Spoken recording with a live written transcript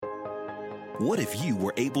What if you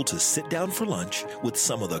were able to sit down for lunch with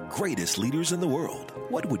some of the greatest leaders in the world?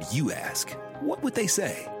 What would you ask? What would they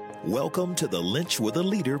say? Welcome to the Lynch with a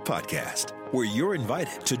Leader podcast, where you're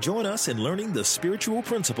invited to join us in learning the spiritual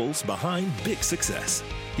principles behind big success.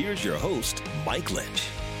 Here's your host, Mike Lynch.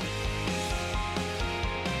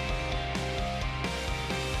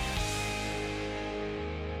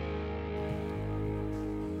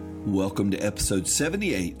 Welcome to episode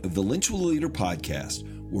 78 of the Lynch with a Leader podcast,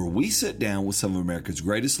 where we sit down with some of America's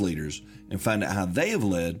greatest leaders and find out how they have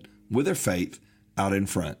led with their faith out in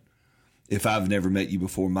front. If I've never met you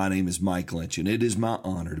before, my name is Mike Lynch, and it is my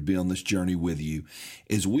honor to be on this journey with you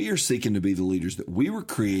as we are seeking to be the leaders that we were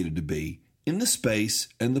created to be in the space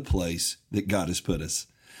and the place that God has put us.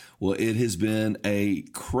 Well, it has been a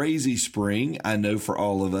crazy spring, I know, for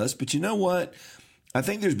all of us, but you know what? I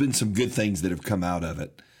think there's been some good things that have come out of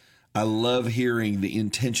it. I love hearing the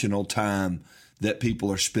intentional time that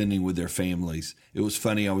people are spending with their families. It was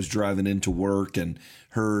funny. I was driving into work and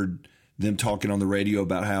heard them talking on the radio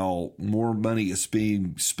about how more money is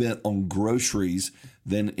being spent on groceries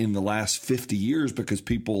than in the last 50 years because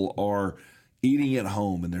people are eating at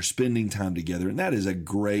home and they're spending time together. And that is a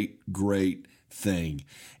great, great thing.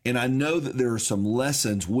 And I know that there are some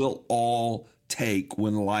lessons we'll all take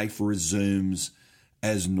when life resumes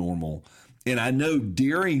as normal. And I know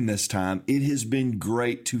during this time, it has been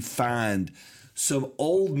great to find some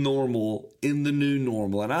old normal in the new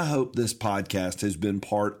normal. And I hope this podcast has been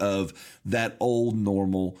part of that old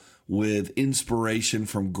normal with inspiration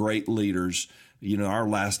from great leaders. You know, our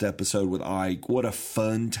last episode with Ike, what a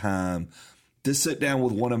fun time to sit down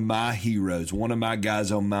with one of my heroes, one of my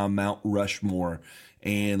guys on my Mount Rushmore,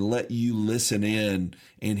 and let you listen in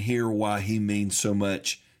and hear why he means so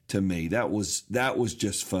much to me. That was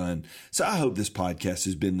just fun. So I hope this podcast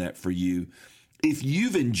has been that for you. If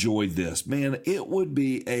you've enjoyed this, man, it would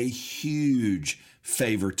be a huge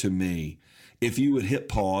favor to me if you would hit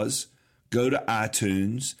pause, go to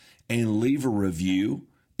iTunes, and leave a review,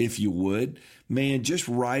 if you would. Man, just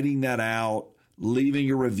writing that out, leaving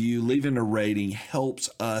a review, leaving a rating helps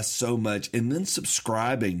us so much. And then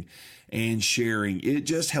subscribing and sharing. It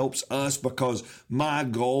just helps us because my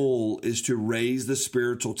goal is to raise the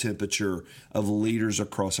spiritual temperature of leaders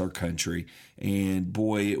across our country. And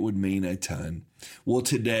boy, it would mean a ton. Well,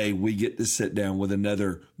 today we get to sit down with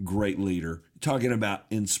another great leader talking about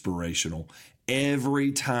inspirational.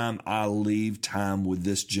 Every time I leave time with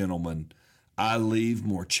this gentleman, I leave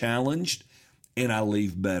more challenged and I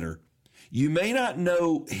leave better. You may not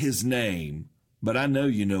know his name, but I know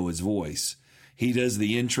you know his voice. He does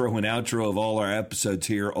the intro and outro of all our episodes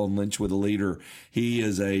here on Lynch with a Leader. He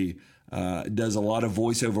is does a lot of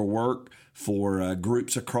voiceover work for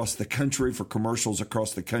groups across the country, for commercials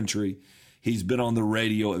across the country. He's been on the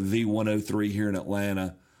radio at V103 here in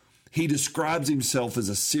Atlanta. He describes himself as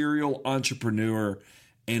a serial entrepreneur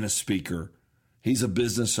and a speaker. He's a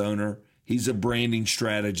business owner. He's a branding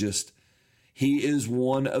strategist. He is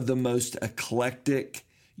one of the most eclectic,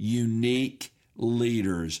 unique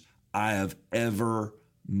leaders I have ever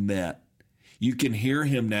met. You can hear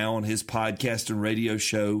him now on his podcast and radio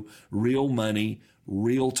show, Real Money,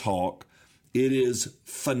 Real Talk. It is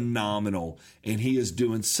phenomenal. And he is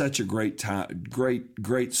doing such a great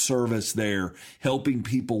service there, helping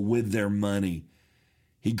people with their money.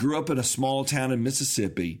 He grew up in a small town in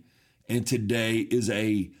Mississippi and today is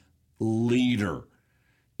a leader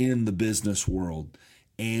in the business world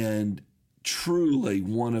and truly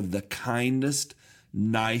one of the kindest,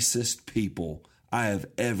 nicest people I have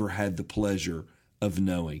ever had the pleasure of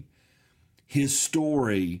knowing. His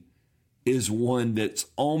story is one that's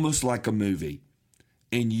almost like a movie,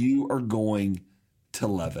 and you are going to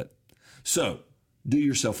love it. So do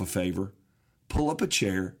yourself a favor, pull up a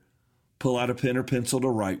chair, pull out a pen or pencil to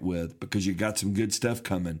write with because you got some good stuff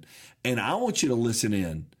coming. And I want you to listen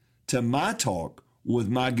in to my talk with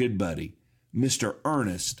my good buddy, Mr.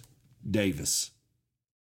 Ernest Davis.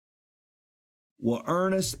 Well,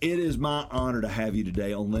 Ernest, it is my honor to have you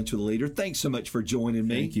today on Lynch with a Leader. Thanks so much for joining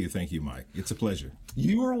me. Thank you, Mike. It's a pleasure.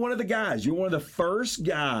 You were one of the guys. You're one of the first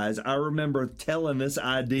guys I remember telling this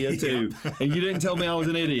idea to, and you didn't tell me I was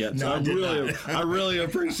an idiot. So I really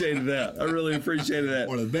appreciated that.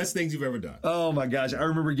 One of the best things you've ever done. Oh my gosh, I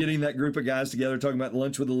remember getting that group of guys together talking about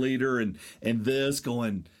Lunch with a Leader and this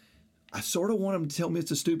going. I sort of want him to tell me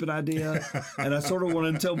it's a stupid idea, and I sort of want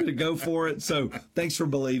him to tell me to go for it. So thanks for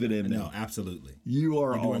believing in me. No, absolutely. You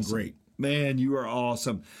are awesome. Doing great. Man, you are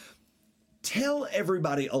awesome. Tell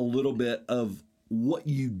everybody a little bit of what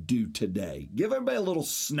you do today. Give everybody a little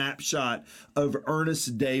snapshot of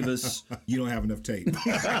Ernest Davis. You don't have enough tape.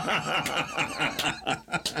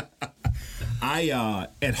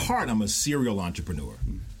 At heart, I'm a serial entrepreneur.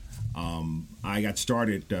 I got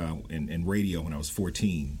started in radio when I was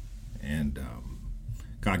 14, and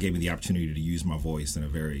God gave me the opportunity to use my voice in a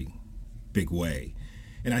very big way.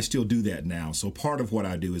 And I still do that now. So part of what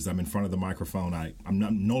I do is I'm in front of the microphone.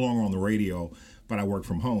 I'm no longer on the radio, but I work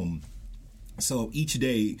from home. So each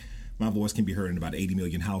day, my voice can be heard in about 80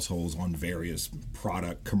 million households on various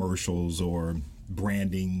product commercials or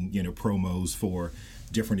branding, promos for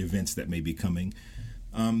different events that may be coming.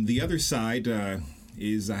 The other side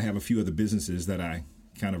is I have a few other businesses that I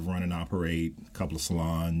kind of run and operate, a couple of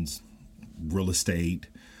salons, real estate.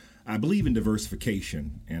 I believe in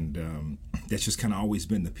diversification, and that's just kind of always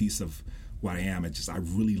been the piece of what I am. I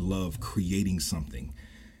really love creating something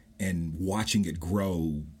and watching it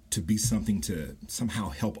grow to be something to somehow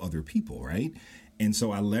help other people, right? And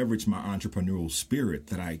so I leverage my entrepreneurial spirit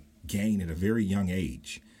that I gained at a very young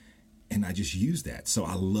age, and I just use that. So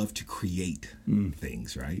I love to create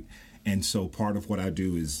things, right? And so part of what I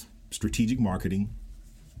do is strategic marketing,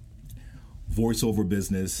 voiceover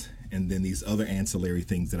business, and then these other ancillary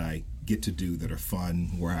things that I get to do that are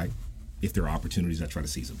fun, where if there are opportunities, I try to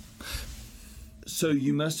seize them. So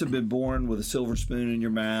you must have been born with a silver spoon in your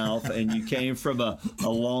mouth, and you came from a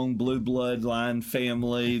long blue bloodline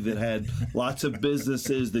family that had lots of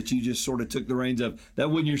businesses that you just sort of took the reins of. That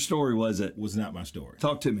wasn't your story, was it? Was not my story.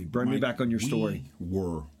 Talk to me. Bring me back on your story. We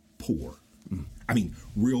were poor. I mean,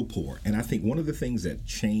 real poor. And I think one of the things that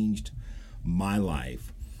changed my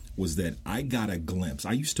life was that I got a glimpse.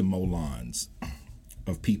 I used to mow lawns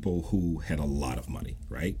of people who had a lot of money,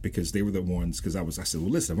 right? Because they were the ones, I said, well,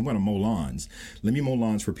 listen, if I'm going to mow lawns, let me mow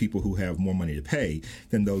lawns for people who have more money to pay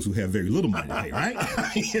than those who have very little money to pay, right?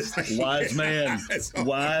 Wise man.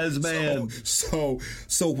 Wise man. So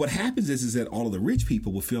what happens is that all of the rich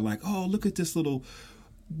people will feel like, oh, look at this little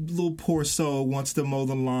poor soul wants to mow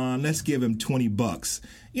the lawn. Let's give him $20.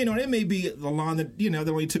 It may be the lawn that, that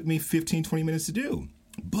only took me 15, 20 minutes to do.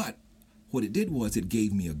 But what it did was it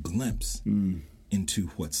gave me a glimpse into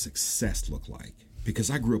what success looked like,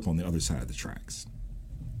 because I grew up on the other side of the tracks.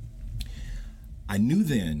 I knew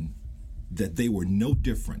then that they were no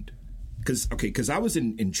different. Because I was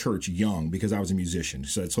in church young because I was a musician.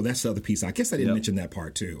 So that's the other piece. I guess I didn't mention that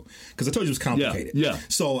part too, because I told you it was complicated. Yeah.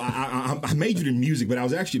 So I majored in music, but I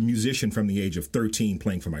was actually a musician from the age of 13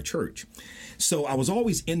 playing for my church. So I was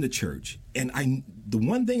always in the church. And the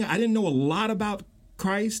one thing, I didn't know a lot about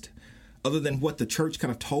Christ other than what the church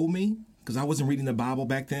kind of told me, because I wasn't reading the Bible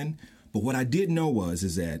back then. But what I did know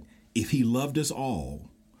is that if he loved us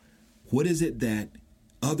all, what is it that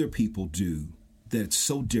other people do that's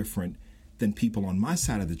so different than people on my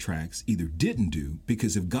side of the tracks either didn't do?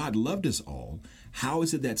 Because if God loved us all, how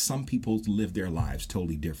is it that some people live their lives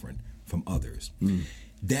totally different from others?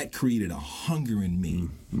 That created a hunger in me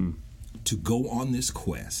to go on this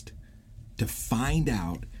quest to find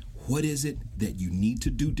out what is it that you need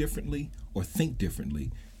to do differently or think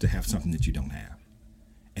differently to have something that you don't have.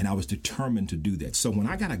 And I was determined to do that. So when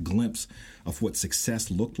I got a glimpse of what success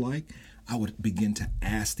looked like, I would begin to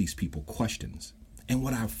ask these people questions. And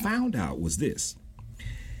what I found out was this: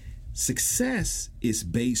 success is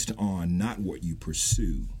based on not what you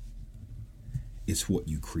pursue, it's what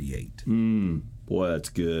you create. Boy, that's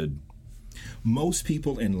good. Most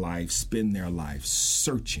people in life spend their life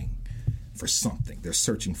searching for something. They're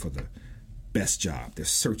searching for the best job. They're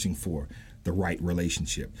searching for the right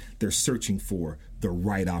relationship. They're searching for the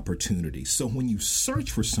right opportunity. So when you search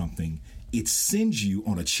for something, it sends you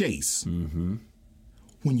on a chase.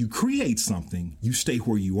 When you create something, you stay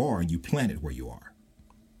where you are and you plant it where you are.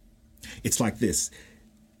 It's like this.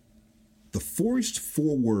 The first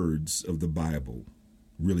 4 words of the Bible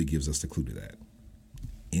really gives us the clue to that.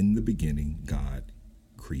 In the beginning, God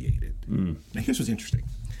created. Now, here's what's interesting.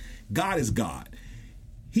 God is God.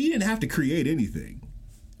 He didn't have to create anything.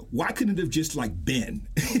 Why couldn't it have just been?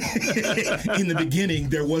 In the beginning,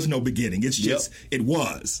 there was no beginning. It's just, It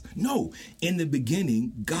was. No, in the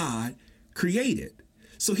beginning, God created.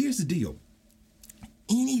 So here's the deal.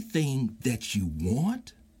 Anything that you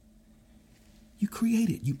want, you create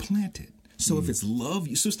it, you plant it. So if it's love,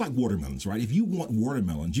 so it's like watermelons, right? If you want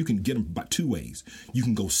watermelons, you can get them by 2 ways. You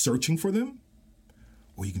can go searching for them,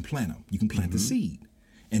 or you can plant them. You can plant the seed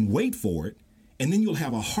and wait for it, and then you'll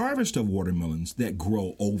have a harvest of watermelons that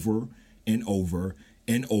grow over and over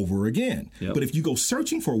and over again. But if you go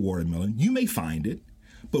searching for a watermelon, you may find it,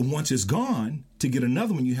 but once it's gone, to get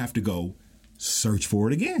another one, you have to go search for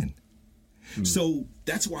it again. So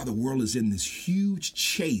that's why the world is in this huge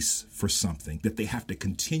chase for something that they have to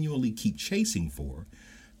continually keep chasing for,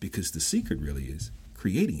 because the secret really is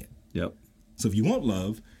creating it. So if you want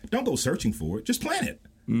love, don't go searching for it, just plant it.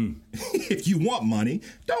 If you want money,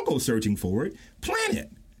 don't go searching for it. Plant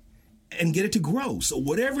it and get it to grow. So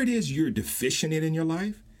whatever it is you're deficient in your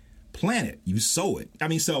life, plant it. You sow it. I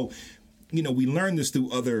mean, so, we learn this through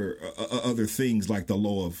other things like the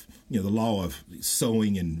law of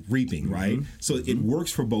sowing and reaping, right? So it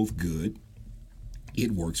works for both good.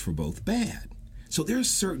 It works for both bad. So there are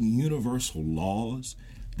certain universal laws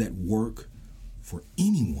that work for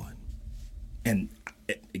anyone. And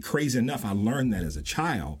crazy enough, I learned that as a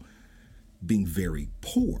child, being very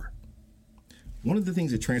poor. One of the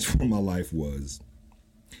things that transformed my life was,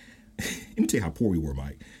 let me tell you how poor we were,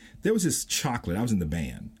 Mike. There was this chocolate, I was in the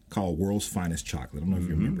band, called World's Finest Chocolate. I don't know if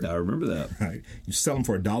you remember. I remember that. Right? You sell them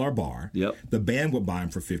for $1 a bar. Yep. The band would buy them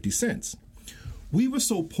for 50 cents. We were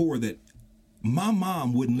so poor that my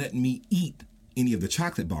mom wouldn't let me eat any of the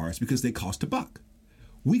chocolate bars because they cost $1.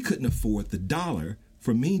 We couldn't afford the $1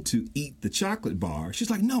 for me to eat the chocolate bar. She's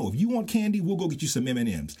like, no, if you want candy, we'll go get you some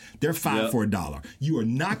M&Ms. They're $5 for $1. You are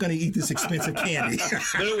not going to eat this expensive candy.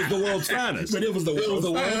 But it was the world's finest. But it was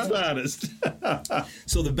the world's finest.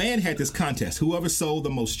 So the band had this contest. Whoever sold the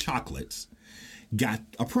most chocolates got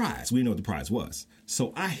a prize. We didn't know what the prize was.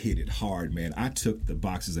 So I hit it hard, man. I took the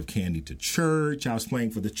boxes of candy to church. I was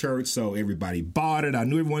playing for the church, so everybody bought it. I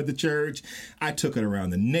knew everyone at the church. I took it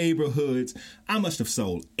around the neighborhoods. I must have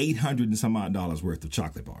sold $800 and some odd worth of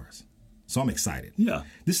chocolate bars. So I'm excited. Yeah.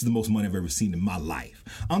 This is the most money I've ever seen in my life.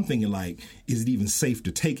 I'm thinking like, is it even safe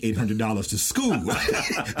to take $800 to school?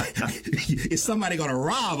 Is somebody going to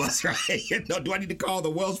rob us, right? Do I need to call the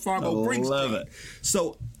Wells Fargo Brinks? I love it.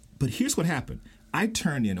 So, but here's what happened. I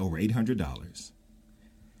turned in over $800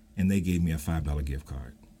 and they gave me a $5 gift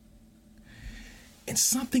card. And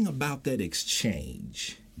something about that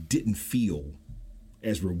exchange didn't feel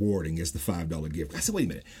as rewarding as the $5 gift. I said, wait a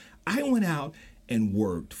minute. I went out and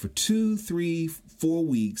worked for 2, 3, 4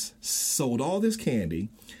 weeks, sold all this candy,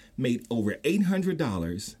 made over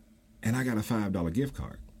 $800, and I got a $5 gift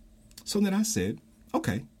card. So then I said,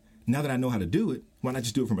 okay, now that I know how to do it, why not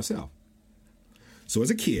just do it for myself? So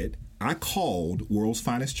as a kid, I called World's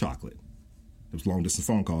Finest Chocolate. It was a long distance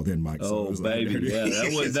phone call then, Mike. So baby, yeah,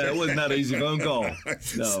 that was not an easy phone call.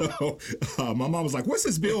 No. So my mom was like, what's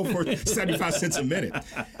this bill for 75 cents a minute?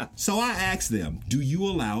 So I asked them, do you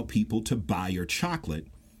allow people to buy your chocolate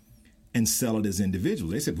and sell it as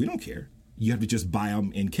individuals? They said, we don't care. You have to just buy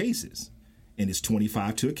them in cases. And it's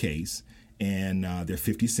 $25 to a case, and they're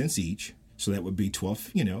 50 cents each. So that would be a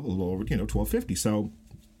little over, $12.50. So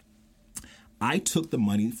I took the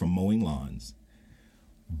money from mowing lawns,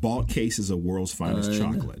 bought cases of World's Finest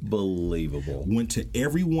Chocolate. Unbelievable. Went to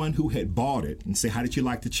everyone who had bought it and said, how did you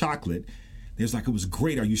like the chocolate? They was like, it was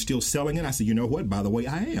great. Are you still selling it? I said, you know what? By the way,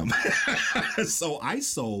 I am. So I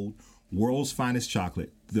sold World's Finest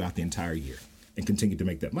Chocolate throughout the entire year and continued to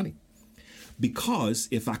make that money. Because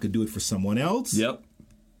if I could do it for someone else,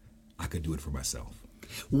 I could do it for myself.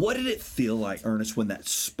 What did it feel like, Ernest, when that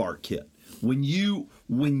spark hit? When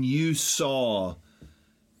you saw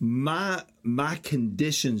my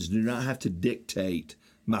conditions do not have to dictate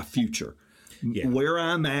my future. Yeah. Where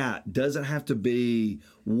I'm at doesn't have to be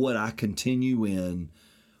what I continue in.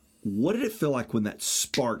 What did it feel like when that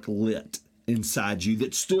spark lit inside you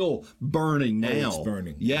that's still burning now? It's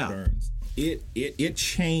burning. Yeah. It burns. It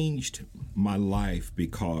changed my life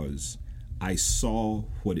because I saw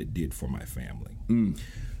what it did for my family.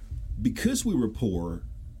 Because we were poor,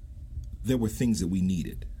 there were things that we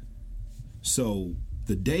needed. So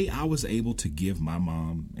the day I was able to give my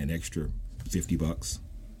mom an extra $50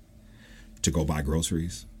 to go buy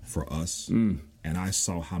groceries for us, and I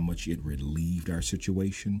saw how much it relieved our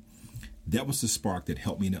situation, that was the spark that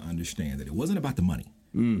helped me to understand that it wasn't about the money.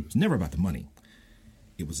 It was never about the money.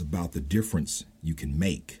 It was about the difference you can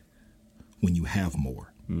make when you have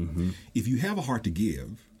more. If you have a heart to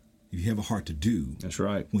give, if you have a heart to do, that's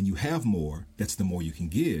right. When you have more, that's the more you can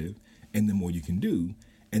give, and the more you can do,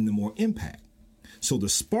 and the more impact. So the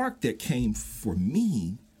spark that came for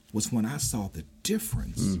me was when I saw the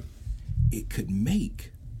difference it could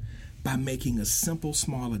make by making a simple,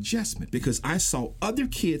 small adjustment. Because I saw other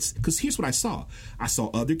kids, because here's what I saw. I saw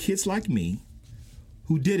other kids like me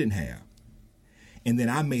who didn't have. And then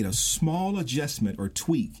I made a small adjustment or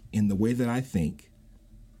tweak in the way that I think.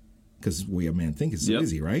 Because the way a man thinks is so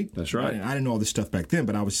easy, right? That's right. I didn't know all this stuff back then,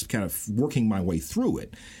 but I was kind of working my way through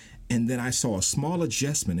it. And then I saw a small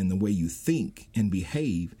adjustment in the way you think and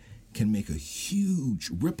behave can make a huge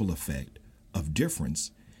ripple effect of difference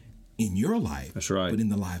in your life, that's right, but in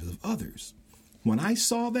the lives of others. When I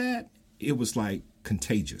saw that, it was like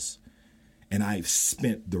contagious. And I've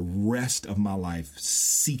spent the rest of my life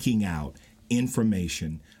seeking out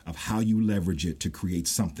information of how you leverage it to create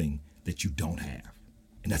something that you don't have.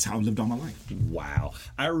 And that's how I lived all my life. Wow.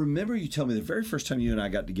 I remember you telling me the very first time you and I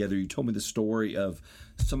got together, you told me the story of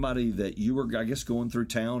somebody that you were, I guess, going through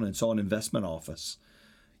town and saw an investment office.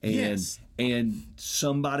 And, Yes. and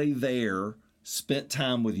somebody there spent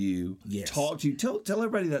time with you, Yes. talked to you. Tell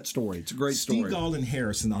everybody that story. It's a great story. Stegall and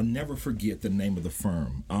Harrison, I'll never forget the name of the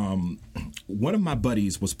firm. One of my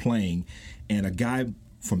buddies was playing, and a guy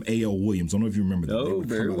from A.L. Williams, I don't know if you remember that. Oh, They would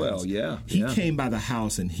very come by the well, house. yeah, He yeah. came by the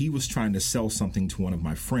house, and he was trying to sell something to one of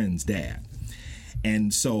my friend's dad.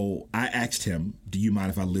 And so I asked him, do you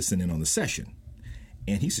mind if I listen in on the session?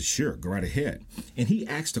 And he said, sure, go right ahead. And he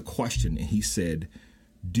asked a question, and he said,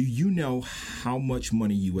 do you know how much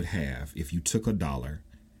money you would have if you took $1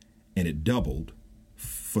 and it doubled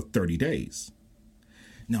for 30 days?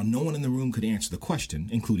 Now, no one in the room could answer the question,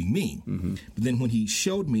 including me. Mm-hmm. But then when he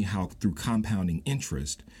showed me how through compounding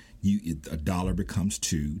interest, $1 becomes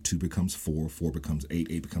 2, 2 becomes 4, 4 becomes 8,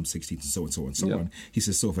 8 becomes 16, and so on, so on, so Yep. on. He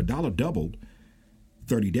says, so if $1 doubled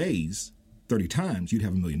 30 days, 30 times, you'd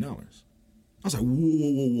have $1 million. I was like,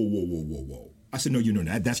 whoa. I said, no, you know,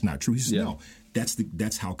 that's not true. He said, Yeah. no,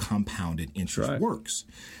 that's how compounded interest right. works.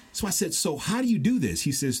 So I said, so how do you do this?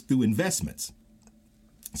 He says, through investments.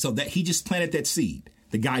 So that he just planted that seed.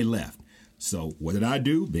 The guy left. So what did I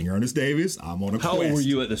do? Being Ernest Davis, I'm on a How quest. old were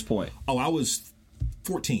you at this point? Oh, I was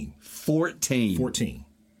 14. 14. 14.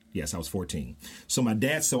 Yes, I was 14. So my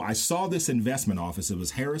dad, I saw this investment office. It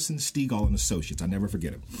was Harrison, Stegall and Associates. I never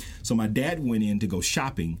forget it. So my dad went in to go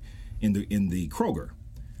shopping in the Kroger.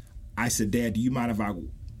 I said, Dad, do you mind if I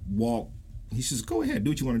walk? He says, go ahead,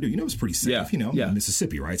 do what you want to do. You know, it was pretty safe, Yeah.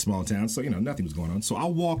 Mississippi, right? Small town. So, nothing was going on. So I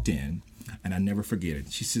walked in, and I never forget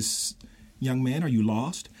it. She says, young man, are you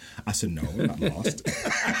lost? I said, no, I'm not lost.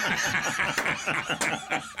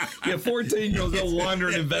 Yeah, 14-year-olds don't wander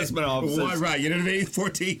in investment offices. Well, right, you know what I mean?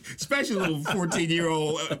 14, especially little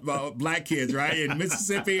 14-year-old black kids, right, in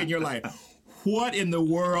Mississippi, and you're like, what in the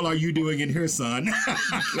world are you doing in here, son?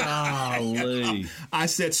 Golly. I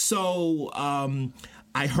said,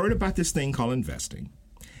 I heard about this thing called investing,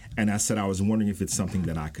 and I said I was wondering if it's something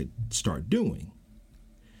that I could start doing.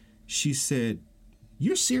 She said,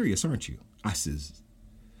 you're serious, aren't you? I says,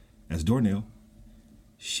 that's Dornell.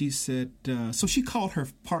 She said, so she called her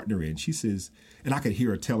partner in. She says, and I could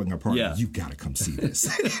hear her telling her partner, Yeah. you got to come see this.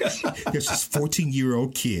 There's this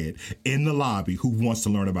 14-year-old kid in the lobby who wants to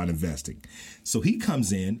learn about investing. So he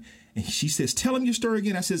comes in and she says, tell him your story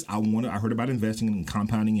again. I says, I heard about investing and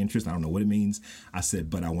compounding interest. I don't know what it means. I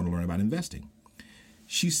said, but I want to learn about investing.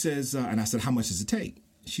 She says, and I said, how much does it take?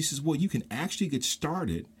 She says, well, you can actually get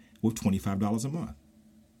started with $25 a month.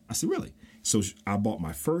 I said, really? So I bought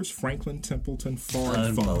my first Franklin Templeton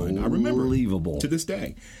foreign fund. I remember Unbelievable. to this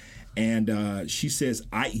day. And she says,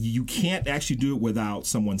 you can't actually do it without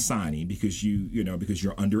someone signing because because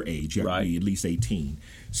you're underage. You have Right. to be at least 18.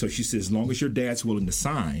 So she says, as long as your dad's willing to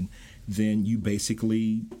sign, then you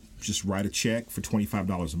basically just write a check for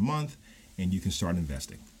 $25 a month and you can start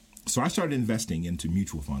investing. So I started investing into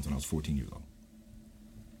mutual funds when I was 14 years old.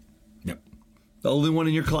 Yep. The only one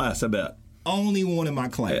in your class, I bet. Only one in my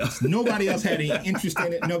class. Nobody else had any interest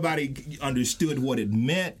in it. Nobody understood what it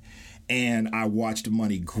meant. And I watched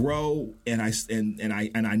money grow. And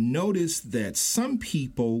I noticed that some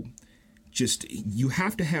people you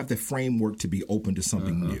have to have the framework to be open to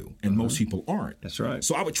something new. And most people aren't. That's right.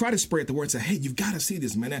 So I would try to spread the word and say, hey, you've got to see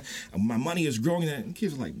this, man. My money is growing. And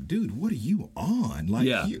kids are like, dude, what are you on? Like,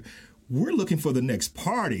 Yeah. we're looking for the next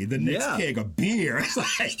party, the next Yeah. keg of beer. It's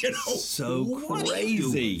like, So what are you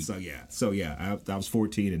crazy. doing? So yeah, I was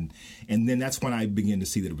 14, and then that's when I began to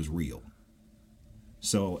see that it was real.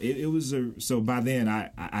 So so by then I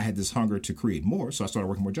had this hunger to create more, so I started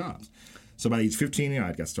working more jobs. So by age 15,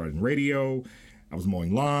 I got started in radio. I was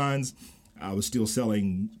mowing lawns. I was still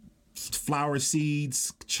selling flower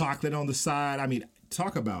seeds, chocolate on the side. I mean,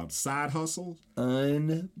 talk about side hustles.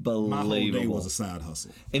 Unbelievable. My whole day was a side hustle.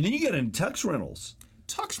 And then you got into tux rentals.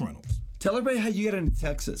 Tux rentals. Tell everybody how you got into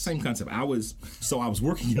Texas. Same concept. I was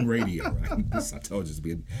working in radio, right? I told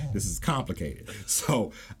you this is complicated.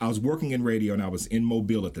 So I was working in radio, and I was in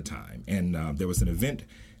Mobile at the time, and there was an event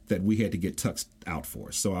that we had to get tux out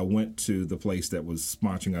for. So I went to the place that was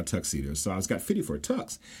sponsoring our tuxedos. So I got fitted for a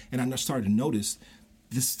tux, and I started to notice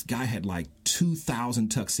this guy had like 2,000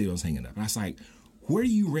 tuxedos hanging up. And I was like, where do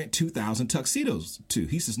you rent 2,000 tuxedos to?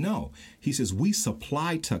 He says, no. He says, we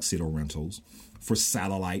supply tuxedo rentals for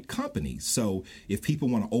satellite companies. So if people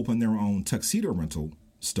want to open their own tuxedo rental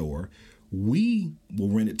store, we will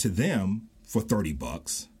rent it to them for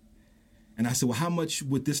 $30. And I said, well, how much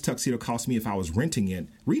would this tuxedo cost me if I was renting it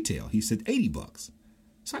retail? He said, $80.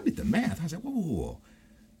 So I did the math. I said, whoa.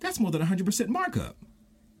 That's more than 100% markup.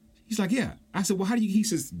 He's like, yeah. I said, well, how do you? He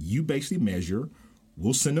says, you basically measure.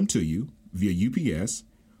 We'll send them to you via UPS.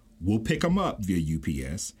 We'll pick them up via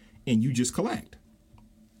UPS, and you just collect.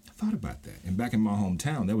 I thought about that. And back in my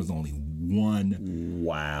hometown, there was only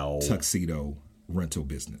one tuxedo rental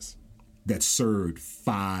business that served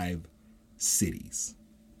 5 cities.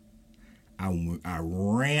 I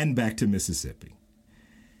ran back to Mississippi,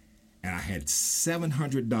 and I had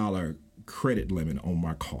 $700 credit limit on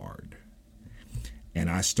my card, and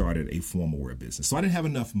I started a formal wear business. So I didn't have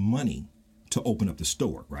enough money to open up the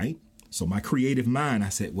store, right? So my creative mind, I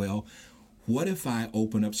said, well, what if I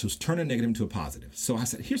open up, so turn a negative into a positive. So I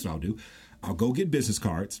said, here's what I'll do. I'll go get business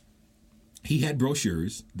cards. He had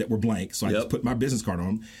brochures that were blank, so I just put my business card on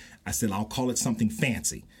them. I said, I'll call it something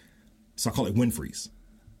fancy. So I call it Winfrey's.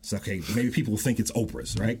 So, okay, maybe people will think it's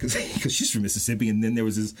Oprah's, right? Because she's from Mississippi, and then there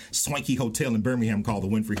was this swanky hotel in Birmingham called the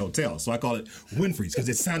Winfrey Hotel. So I call it Winfrey's because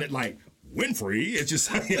it sounded like Winfrey. It just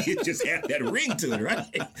had that ring to it, right?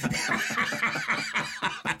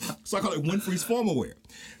 So I call it Winfrey's Formal Wear.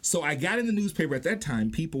 So I got in the newspaper at that time.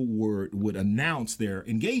 People would announce their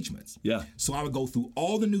engagements. Yeah. So I would go through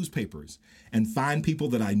all the newspapers and find people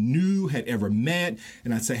that I knew had ever met,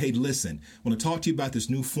 and I'd say, hey, listen, I want to talk to you about this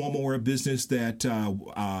new formal wear business that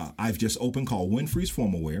I've just opened called Winfrey's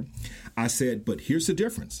Formal Wear. I said, but here's the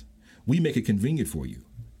difference. We make it convenient for you.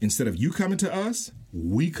 Instead of you coming to us,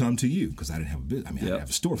 we come to you, because I didn't have a business. I mean, I didn't have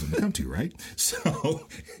a store for them to come to, right? So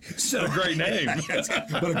a great name.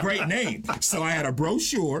 But a great name. So I had a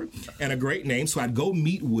brochure and a great name. So I'd go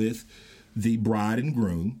meet with the bride and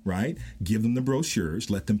groom, right? Give them the brochures,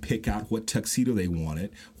 let them pick out what tuxedo they wanted,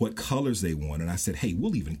 what colors they wanted. And I said, hey,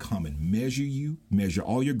 we'll even come and measure you, measure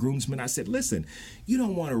all your groomsmen. I said, listen, you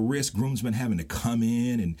don't want to risk groomsmen having to come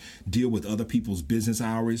in and deal with other people's business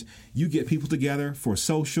hours. You get people together for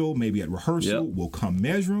social, maybe at rehearsal. We'll come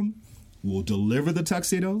measure them, we'll deliver the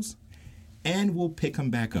tuxedos, and we'll pick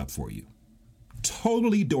them back up for you.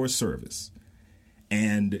 Totally door service.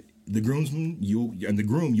 And the groomsman,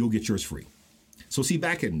 you'll get yours free. So see,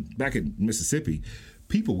 back in Mississippi,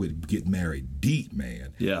 people would get married deep,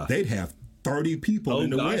 man. Yeah. They'd have 30 people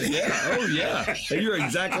in the wedding. Yeah. Oh, yeah. You're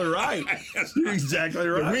exactly right. You're exactly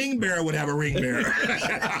right. The ring bearer would have a ring bearer.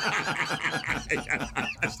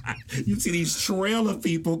 You'd see these trail of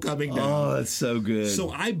people coming down. Oh, that's so good.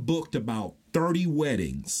 So I booked about 30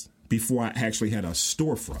 weddings before I actually had a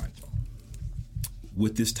storefront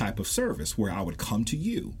with this type of service where I would come to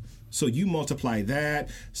you. So you multiply that.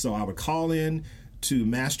 So I would call in to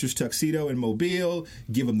Masters Tuxedo in Mobile,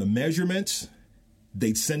 give them the measurements.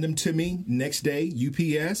 They'd send them to me next day,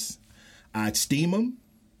 UPS. I'd steam them,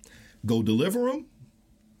 go deliver them,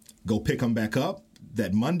 go pick them back up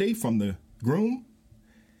that Monday from the groom.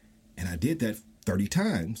 And I did that 30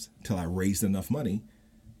 times till I raised enough money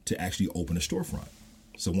to actually open a storefront.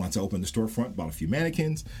 So once I opened the storefront, bought a few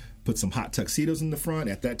mannequins, put some hot tuxedos in the front.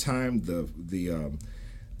 At that time, the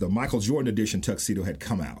Michael Jordan edition tuxedo had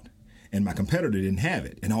come out, and my competitor didn't have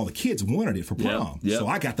it, and all the kids wanted it for prom. Yep. So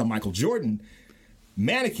I got the Michael Jordan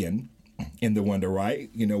mannequin in the window, right?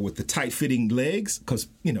 With the tight-fitting legs, because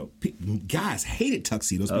guys hated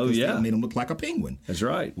tuxedos because they made them look like a penguin. That's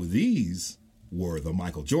right. Well, these were the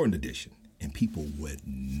Michael Jordan edition, and people went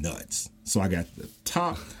nuts. So I got the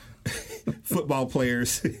top football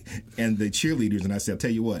players and the cheerleaders, and I said, I'll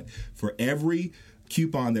tell you what, for every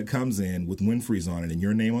coupon that comes in with Winfrey's on it and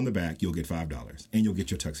your name on the back, you'll get $5, and you'll get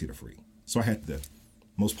your tuxedo free. So I had the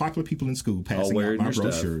most popular people in school passing out my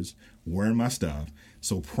brochures, wearing my stuff.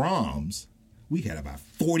 So proms, we had about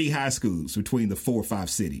 40 high schools between the 4 or 5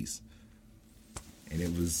 cities, and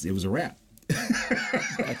it was a wrap.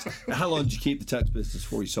 How long did you keep the tux business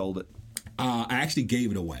before you sold it? I actually gave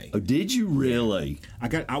it away. Oh, did you really? I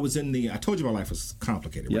told you my life was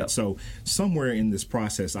complicated, right? So somewhere in this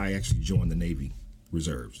process, I actually joined the Navy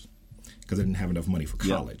Reserves because I didn't have enough money for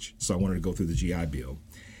college. So I wanted to go through the GI Bill.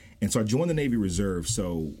 And so I joined the Navy Reserve.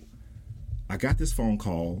 So I got this phone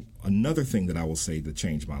call. Another thing that I will say that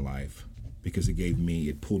changed my life because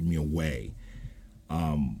it pulled me away,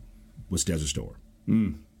 was Desert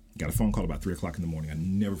Storm. Got a phone call about 3 o'clock in the morning. I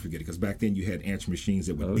never forget it because back then you had answer machines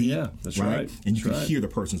that would beep. Yeah, that's right. And you could hear the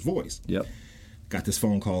person's voice. Yep. Got this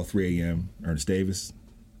phone call 3 a.m. Ernest Davis,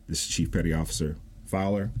 this is Chief Petty Officer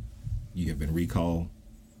Fowler. You have been recalled.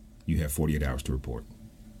 You have 48 hours to report.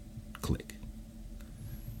 Click.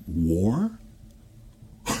 War?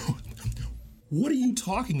 What are you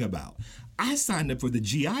talking about? I signed up for the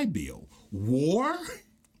GI Bill. War?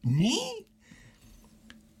 Me?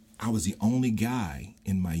 I was the only guy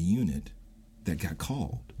in my unit that got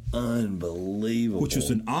called. Unbelievable. Which was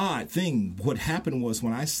an odd thing. What happened was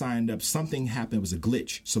when I signed up, something happened. It was a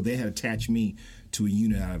glitch. So they had attached me to a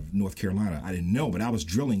unit out of North Carolina. I didn't know, but I was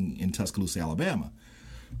drilling in Tuscaloosa, Alabama.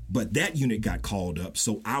 But that unit got called up,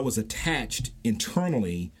 so I was attached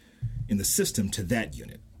internally in the system to that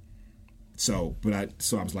unit. So I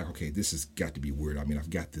was like, okay, this has got to be weird. I mean, I've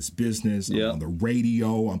got this business. I'm on the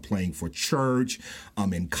radio. I'm playing for church.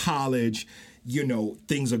 I'm in college. You know,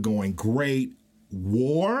 things are going great.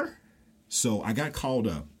 War. So I got called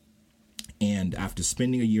up, and after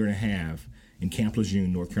spending a year and a half in Camp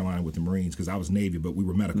Lejeune, North Carolina, with the Marines, because I was Navy, but we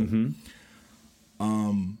were medical.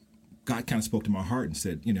 God kind of spoke to my heart and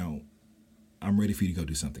said, you know, I'm ready for you to go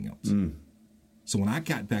do something else. So when I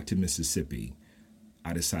got back to Mississippi,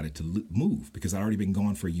 I decided to move because I'd already been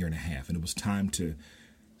gone for a year and a half, and it was time to.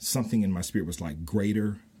 Something in my spirit was like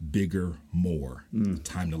greater, bigger, more.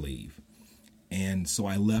 Time to leave, and so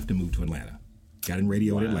I left and moved to Atlanta. Got in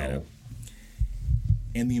radio in Atlanta.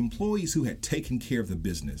 And the employees who had taken care of the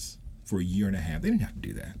business for a year and a half, they didn't have to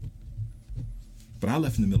do that. But I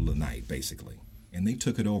left in the middle of the night, basically. And they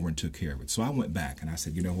took it over and took care of it. So I went back and I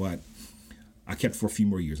said, you know what? I kept it for a few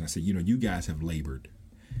more years. And I said, you know, you guys have labored.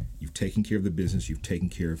 You've taken care of the business. You've taken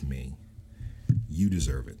care of me. You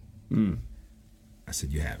deserve it. I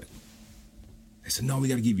said, you have it. They said, no, we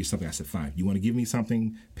got to give you something. I said, fine. You want to give me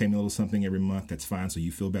something? Pay me a little something every month. That's fine. So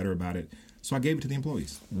you feel better about it. So I gave it to the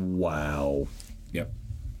employees. Wow. Yep.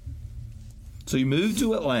 So you moved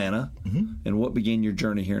to Atlanta, and what began your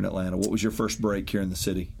journey here in Atlanta? What was your first break here in the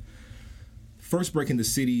city? First break in the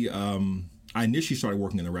city, I initially started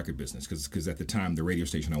working in the record business because at the time the radio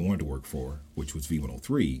station I wanted to work for, which was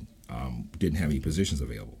V103, didn't have any positions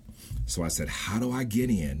available. So I said, how do I get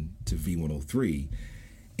in to V103?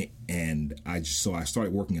 And I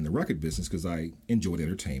started working in the record business because I enjoyed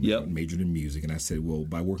entertainment and majored in music. And I said, well,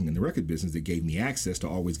 by working in the record business, it gave me access to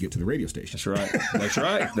always get to the radio station. That's right. That's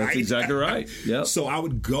right. That's exactly right. Yep. So I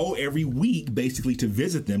would go every week basically to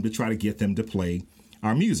visit them to try to get them to play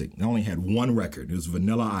our music. I only had one record. It was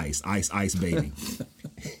Vanilla Ice, Ice Ice Baby.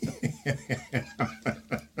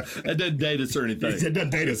 It doesn't date us or anything. It doesn't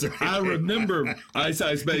date us. I remember Ice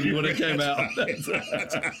Ice Baby when it came out.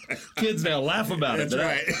 Kids now laugh about it. That's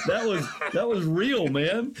right. That was real,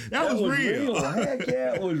 man. That was real. Heck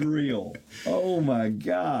yeah, it was real. Oh my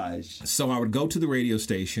gosh. So I would go to the radio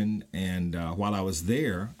station, and while I was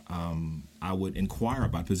there, I would inquire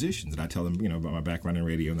about positions, and I tell them, about my background in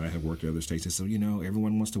radio and that I have worked at other stations. So,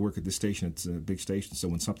 everyone wants to work at this station. It's a big station. So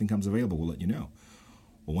when something comes available, we'll let you know.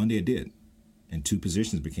 Well, one day it did, and 2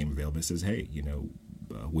 positions became available. It says, hey,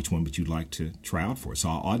 which one would you like to try out for? So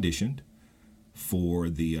I auditioned for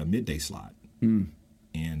the midday slot. And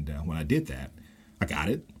when I did that, I got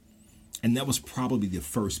it. And that was probably the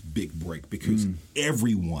first big break because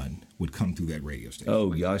everyone would come through that radio station.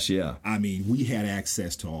 Oh, gosh, yeah. I mean, we had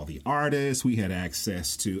access to all the artists. We had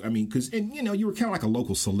access to, you were kind of like a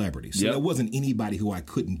local celebrity. So there wasn't anybody who I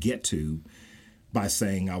couldn't get to by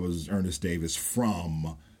saying I was Ernest Davis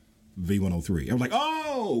from V103. I was like,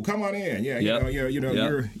 oh, come on in. Yeah,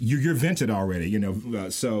 you're vented already,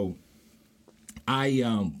 So I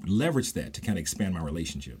leveraged that to kind of expand my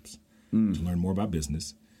relationships, to learn more about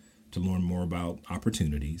business, to learn more about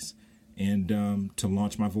opportunities, and to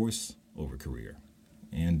launch my voice-over career.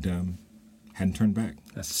 And hadn't turned back.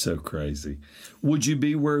 That's so crazy. Would you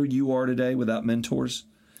be where you are today without mentors?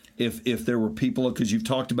 If there were people, because you've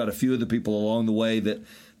talked about a few of the people along the way that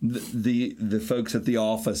the folks at the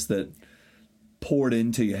office that poured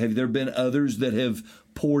into you, have there been others that have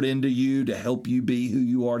poured into you to help you be who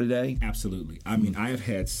you are today? Absolutely. I mean, I have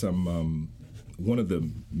had some, one of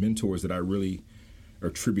the mentors that I really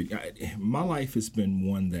attribute, my life has been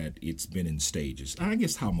one that it's been in stages. I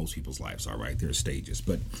guess how most people's lives are, right? There are stages.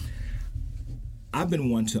 But I've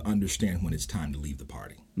been one to understand when it's time to leave the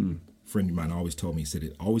party. A friend of mine always told me, he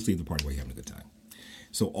said, always leave the party while you're having a good time.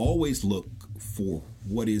 So always look for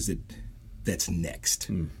what is it that's next,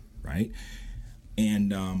 right?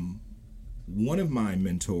 And one of my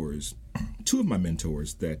mentors, 2 of my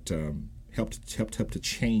mentors that helped to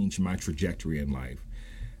change my trajectory in life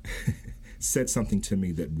said something to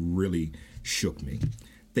me that really shook me.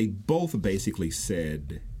 They both basically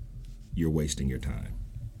said, you're wasting your time.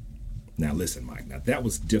 Now listen, Mike, now that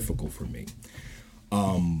was difficult for me.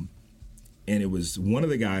 And it was, one of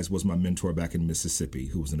the guys was my mentor back in Mississippi,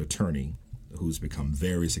 who was an attorney who's become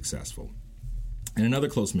very successful. And another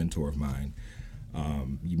close mentor of mine,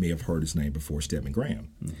 you may have heard his name before, Stedman Graham.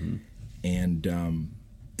 And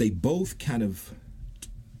they both kind of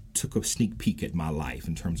took a sneak peek at my life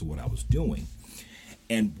in terms of what I was doing.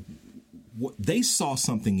 And they saw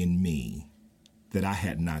something in me that I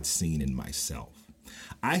had not seen in myself.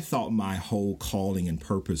 I thought my whole calling and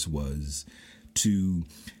purpose was to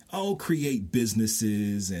create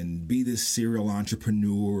businesses and be this serial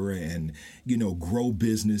entrepreneur and, grow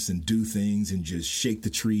business and do things and just shake the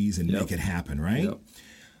trees and make it happen, right? Yep.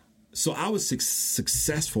 So I was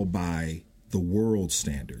successful by the world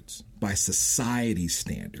standards, by society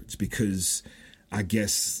standards, because I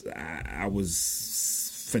guess I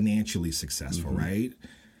was financially successful, right?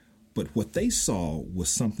 But what they saw was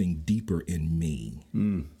something deeper in me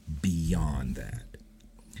beyond that.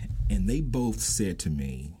 And they both said to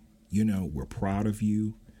me, we're proud of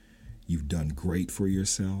you. You've done great for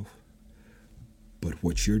yourself. But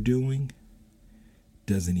what you're doing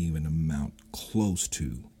doesn't even amount close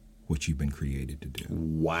to what you've been created to do.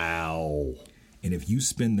 Wow. And if you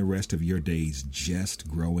spend the rest of your days just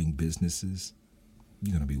growing businesses,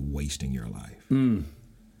 you're going to be wasting your life.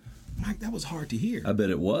 Mike, that was hard to hear. I bet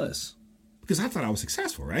it was. Because I thought I was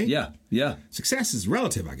successful, right? Yeah. Success is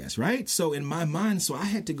relative, I guess, right? So in my mind, I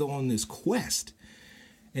had to go on this quest.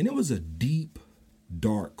 And it was a deep,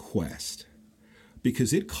 dark quest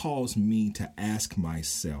because it caused me to ask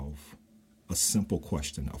myself a simple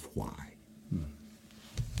question of why.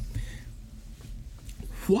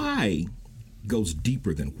 Why goes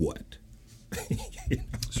deeper than what?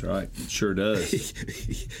 That's right. It sure does.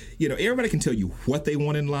 Everybody can tell you what they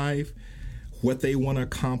want in life, what they want to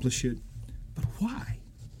accomplish it, but why?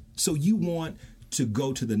 So you want to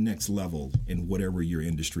go to the next level in whatever your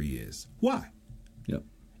industry is. Why? Yep.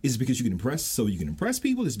 Is it because you can impress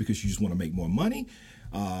people? Is it because you just want to make more money?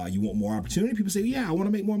 You want more opportunity? People say, yeah, I want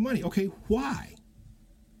to make more money. Okay, why?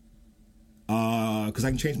 Because I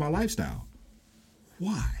can change my lifestyle.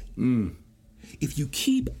 Why? If you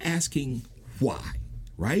keep asking why,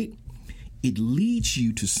 right, it leads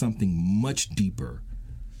you to something much deeper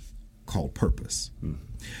called purpose.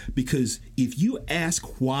 Because if you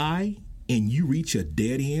ask why and you reach a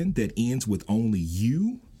dead end that ends with only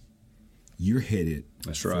you're headed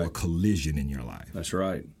for a collision in your life. That's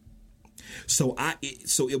right. So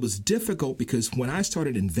it was difficult because when I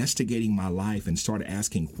started investigating my life and started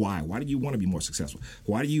asking why do you want to be more successful?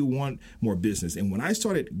 Why do you want more business? And when I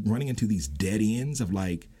started running into these dead ends of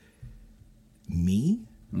like me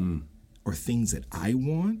or things that I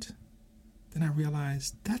want, then I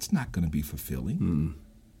realized that's not going to be fulfilling.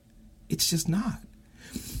 It's just not.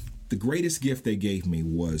 The greatest gift they gave me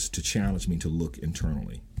was to challenge me to look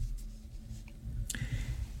internally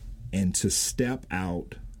and to step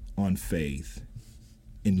out on faith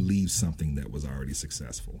and leave something that was already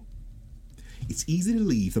successful. It's easy to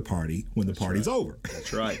leave the party when the party's over.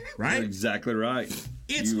 That's right. Right? You're exactly right.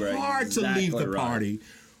 It's hard to leave the party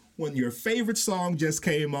when your favorite song just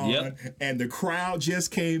came on and the crowd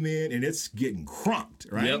just came in and it's getting crunked,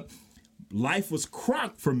 right? Yep. Life was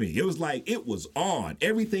crunked for me. It was like it was on.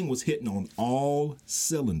 Everything was hitting on all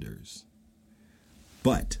cylinders.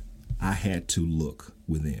 But I had to look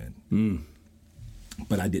within.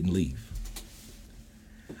 But I didn't leave.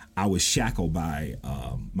 I was shackled by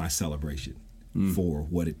my celebration for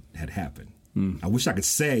what had happened. I wish I could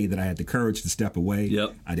say that I had the courage to step away.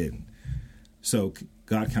 Yep. I didn't. So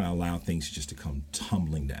God kind of allowed things just to come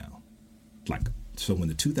tumbling down. So when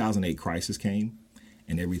the 2008 crisis came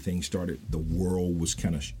and everything started, the world was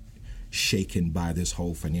kind of shaken by this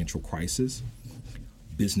whole financial crisis.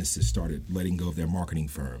 Businesses started letting go of their marketing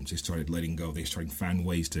firms. They started letting go. They started finding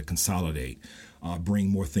ways to consolidate, bring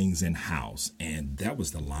more things in-house. And that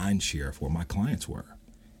was the lion's share of where my clients were.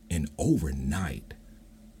 And overnight,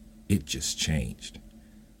 it just changed.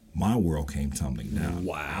 My world came tumbling down.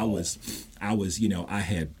 Wow. I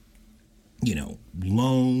had,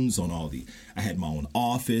 loans on I had my own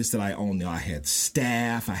office that I owned. I had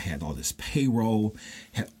staff. I had all this payroll,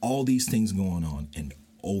 had all these things going on. And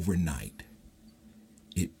overnight,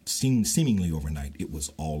 seemingly overnight, it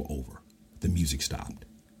was all over. The music stopped.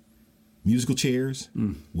 Musical chairs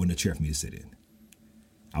wasn't a chair for me to sit in.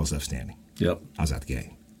 I was left standing. Yep. I was out the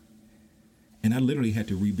game. And I literally had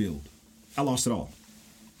to rebuild. I lost it all.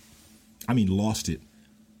 I mean, lost it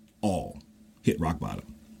all. Hit rock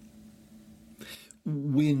bottom.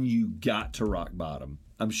 When you got to rock bottom,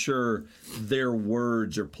 I'm sure their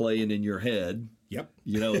words are playing in your head. Yep.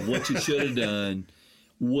 What you should have done.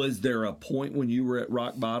 Was there a point when you were at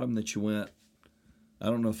rock bottom that you went, I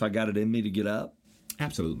don't know if I got it in me to get up?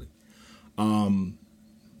 Absolutely.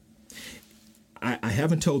 I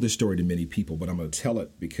haven't told this story to many people, but I'm going to tell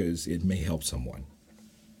it because it may help someone.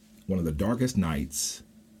 One of the darkest nights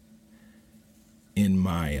in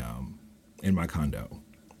my condo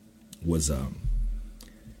was I'm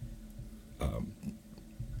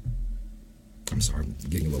sorry, I'm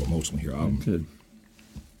getting a little emotional here. Good.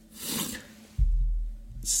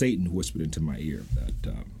 Satan whispered into my ear that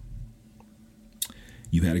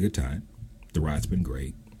you had a good time. The ride's been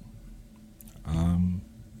great.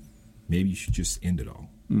 Maybe you should just end it all.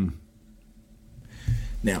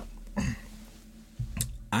 Now,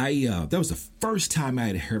 that was the first time I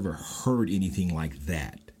had ever heard anything like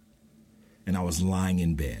that. And I was lying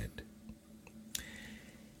in bed.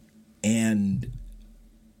 And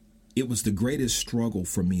it was the greatest struggle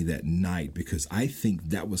for me that night, because I think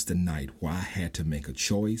that was the night where I had to make a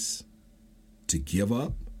choice to give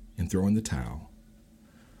up and throw in the towel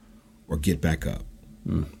or get back up.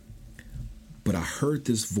 But I heard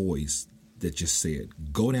this voice that just said,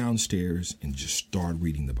 go downstairs and just start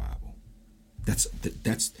reading the Bible. That's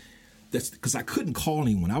because I couldn't call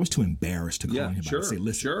anyone. I was too embarrassed to call anybody and say,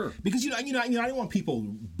 listen. Because I didn't want people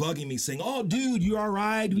bugging me saying, oh, dude, you all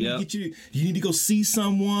right? Do you need to go see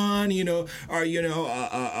someone, or,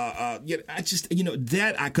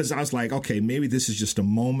 because I was like, okay, maybe this is just a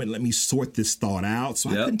moment. Let me sort this thought out. So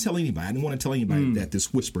I couldn't tell anybody. I didn't want to tell anybody that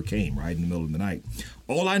this whisper came right in the middle of the night.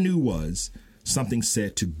 All I knew was something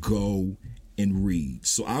said to go and read.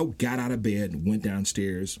 So I got out of bed and went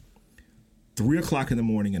downstairs 3 o'clock in the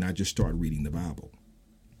morning, and I just started reading the Bible.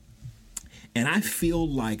 And I feel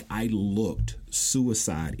like I looked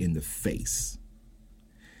suicide in the face.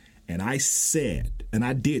 And I said, and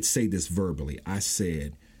I did say this verbally, I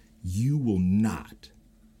said, you will not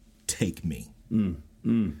take me.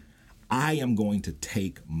 I am going to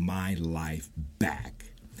take my life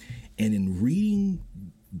back. And in reading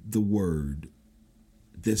the word,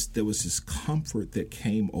 there was this comfort that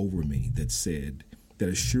came over me that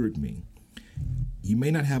assured me, you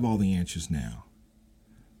may not have all the answers now,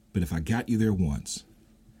 but if I got you there once,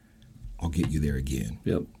 I'll get you there again.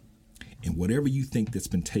 Yep. And whatever you think that's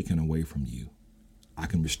been taken away from you, I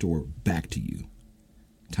can restore back to you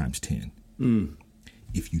times 10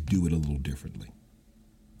 if you do it a little differently.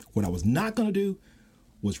 What I was not going to do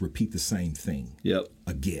was repeat the same thing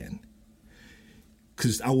again.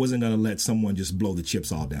 Because I wasn't going to let someone just blow the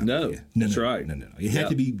chips all down. No, that's right. No. It had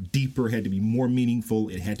to be deeper, had to be more meaningful.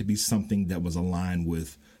 It had to be something that was aligned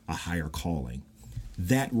with a higher calling.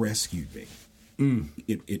 That rescued me.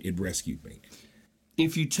 It rescued me.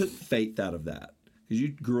 If you took faith out of that, because you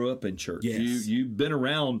grew up in church, yes. you've been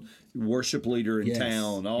around worship leader in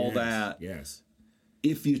town, all that. Yes.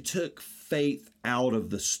 If you took faith out of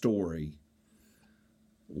the story,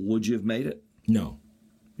 would you have made it? No.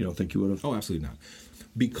 You don't think you would have? Oh, absolutely not.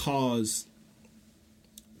 Because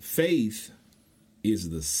faith is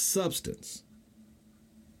the substance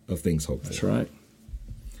of things hoped for. That's right.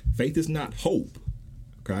 Faith is not hope,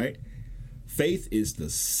 okay? Faith is the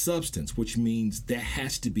substance, which means there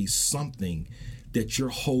has to be something that you're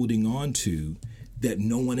holding on to that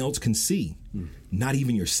no one else can see, not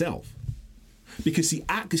even yourself. Because see,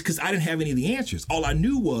 because I didn't have any of the answers. All I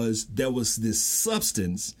knew was there was this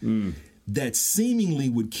substance that seemingly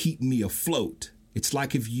would keep me afloat. It's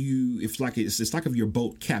like if your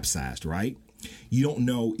boat capsized, right? You don't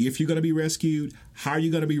know if you're going to be rescued, how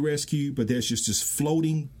you're going to be rescued, but there's just this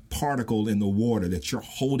floating particle in the water that you're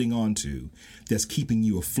holding on to that's keeping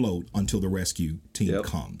you afloat until the rescue team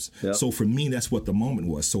comes. So for me, that's what the moment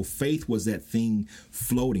was. So faith was that thing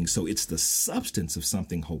floating. So it's the substance of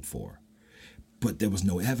something hoped for, but there was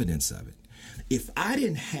no evidence of it. If I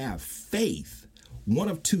didn't have faith, one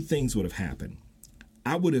of two things would have happened.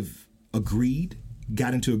 I would have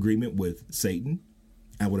got into agreement with Satan.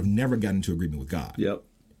 I would have never gotten into agreement with God. Yep.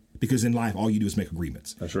 Because in life, all you do is make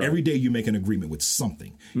agreements. That's right. Every day you make an agreement with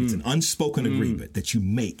something. It's an unspoken agreement that you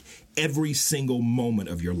make every single moment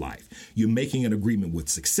of your life. You're making an agreement with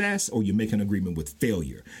success, or you're making an agreement with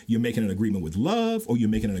failure. You're making an agreement with love, or you're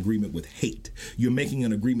making an agreement with hate. You're making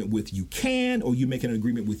an agreement with you can, or you're making an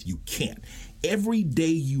agreement with you can't. Every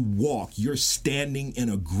day you walk, you're standing in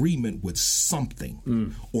agreement with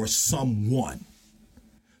something or someone,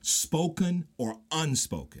 spoken or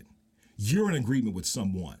unspoken. You're in agreement with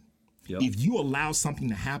someone. Yep. If you allow something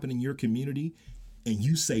to happen in your community and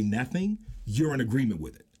you say nothing, you're in agreement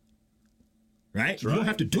with it. Right? You don't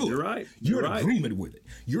have to do it. You're right. You're in agreement with it.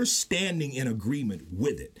 You're standing in agreement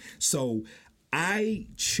with it. So I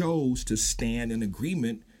chose to stand in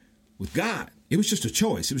agreement with God. It was just a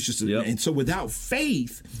choice. It was just and so without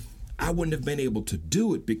faith, I wouldn't have been able to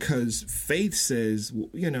do it, because faith says,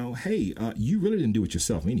 well, hey, you really didn't do it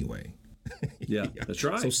yourself anyway. Yeah, that's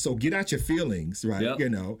right. So get out your feelings, right?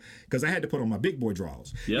 Yep. Because I had to put on my big boy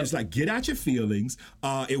draws. Yep. It's like, get out your feelings.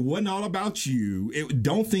 It wasn't all about you.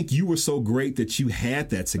 Don't think you were so great that you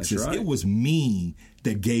had that success. That's right. It was me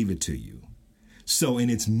that gave it to you. So, and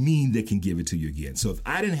it's me that can give it to you again. So if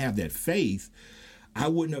I didn't have that faith, I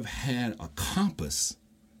wouldn't have had a compass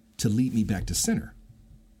to lead me back to center.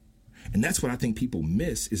 And that's what I think people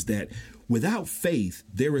miss, is that without faith,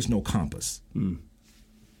 there is no compass.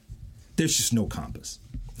 There's just no compass,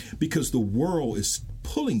 because the world is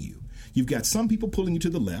pulling you. You've got some people pulling you to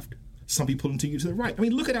the left, some people pulling you to the right. I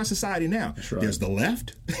mean, look at our society now. That's right. There's the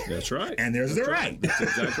left. That's right. And there's the right. That's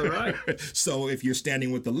exactly right. So if you're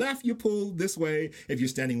standing with the left, you pull this way. If you're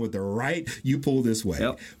standing with the right, you pull this way.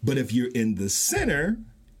 Yep. But if you're in the center,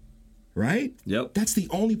 right? Yep. That's the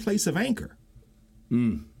only place of anchor.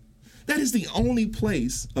 That is the only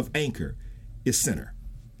place of anchor, is center.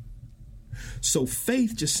 So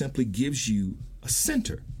faith just simply gives you a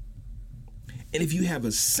center. And if you have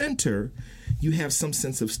a center, you have some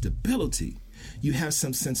sense of stability. You have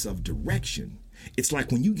some sense of direction. It's like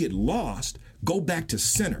when you get lost, go back to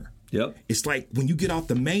center. Yep. It's like when you get off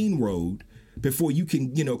the main road, before you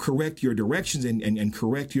can, correct your directions and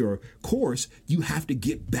correct your course, you have to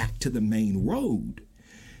get back to the main road.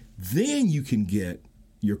 Then you can get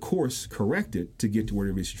your course corrected to get to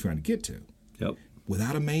wherever it is you're trying to get to. Yep.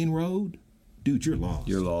 Without a main road, dude, you're lost.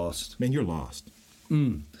 You're lost. Man, you're lost.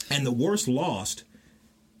 And the worst lost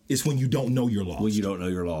is when you don't know you're lost. When you don't know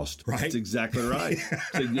you're lost. Right? That's exactly right.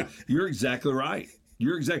 You're exactly right.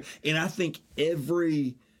 And I think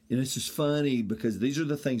and it's just funny because these are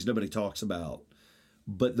the things nobody talks about.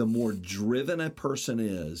 But the more driven a person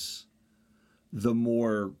is, the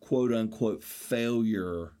more quote unquote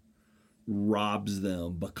failure robs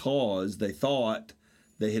them, because they thought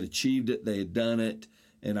they had achieved it, they had done it.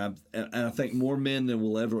 And I think more men than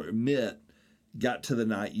will ever admit got to the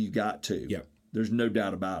night you got to. Yep. There's no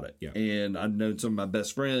doubt about it. Yep. And I've known some of my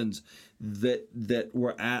best friends that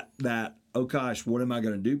were at that, oh gosh, what am I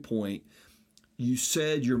going to do point. You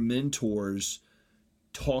said your mentors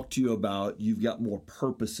talked to you about you've got more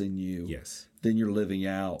purpose in you Yes. than you're living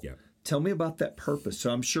out. Yep. Tell me about that purpose.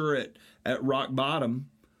 So I'm sure at rock bottom,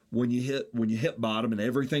 when you hit bottom and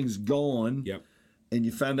everything's gone, Yep. and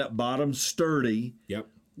you found out bottom's sturdy, Yep.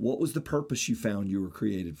 what was the purpose you found you were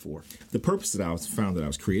created for? The purpose that I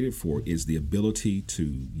was created for is the ability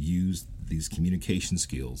to use these communication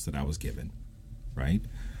skills that I was given, right?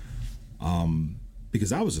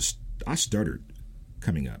 Because I stuttered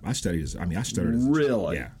coming up. I stuttered as a child.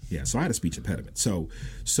 Really? Yeah. So I had a speech impediment. So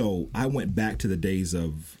I went back to the days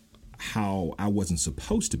of how I wasn't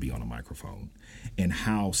supposed to be on a microphone, and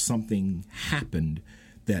how something happened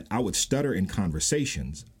that I would stutter in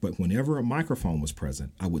conversations, but whenever a microphone was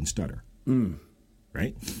present, I wouldn't stutter.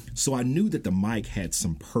 Right? So I knew that the mic had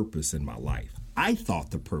some purpose in my life. I thought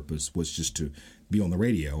the purpose was just to be on the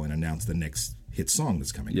radio and announce the next hit song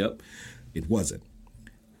that's coming. Yep. It wasn't.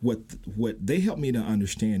 What they helped me to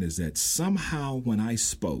understand is that somehow when I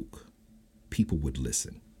spoke, people would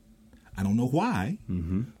listen. I don't know why,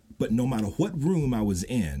 but no matter what room I was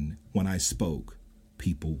in, when I spoke,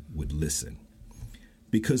 people would listen.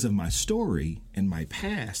 Because of my story and my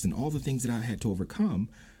past and all the things that I had to overcome,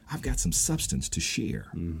 I've got some substance to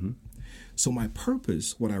share. So my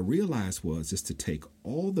purpose, what I realized is to take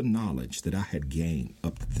all the knowledge that I had gained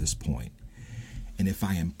up to this point, and if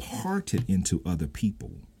I impart it into other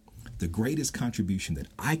people, the greatest contribution that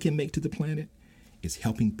I can make to the planet is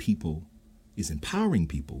empowering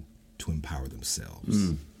people to empower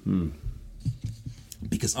themselves.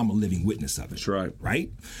 Because I'm a living witness of it. That's right.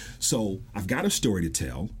 Right? So I've got a story to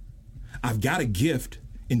tell. I've got a gift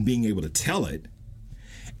in being able to tell it.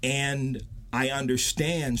 And I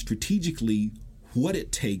understand strategically what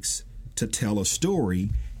it takes to tell a story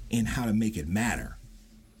and how to make it matter.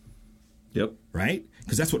 Yep. Right?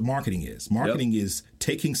 Because that's what marketing is. Marketing is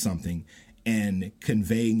taking something and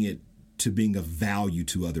conveying it to being of value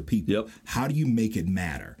to other people. Yep. How do you make it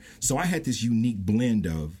matter? So I had this unique blend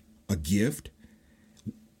of a gift,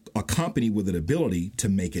 a company with an ability to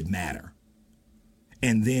make it matter,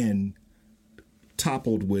 and then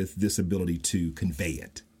toppled with this ability to convey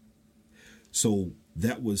it. So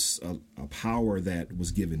that was a power that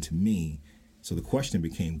was given to me. So the question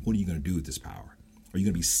became, what are you going to do with this power? Are you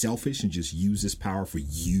going to be selfish and just use this power for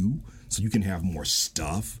you so you can have more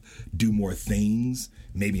stuff, do more things,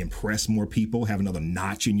 maybe impress more people, have another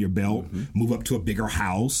notch in your belt, move up to a bigger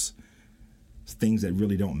house, things that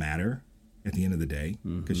really don't matter at the end of the day,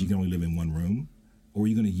 because you can only live in one room? Or are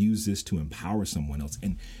you going to use this to empower someone else?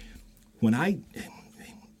 And when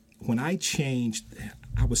I changed,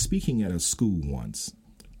 I was speaking at a school once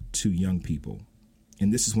to young people,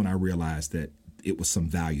 and this is when I realized that it was some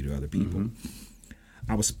value to other people.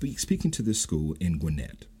 I was speaking to this school in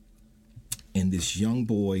Gwinnett, and this young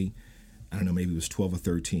boy, I don't know, maybe he was 12 or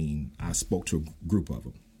 13, I spoke to a group of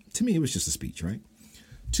them. To me, it was just a speech, right?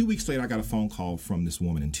 2 weeks later, I got a phone call from this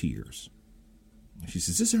woman in tears. She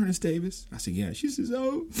says, "Is this Ernest Davis?" I said, "Yeah." She says,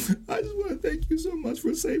 "Oh, I just want to thank you so much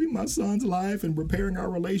for saving my son's life and repairing our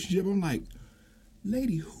relationship." I'm like,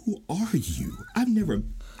 "Lady, who are you?" I'm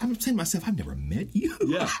saying to myself, I've never met you.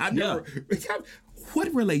 Yeah.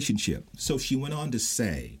 What relationship? So she went on to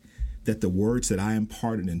say that the words that I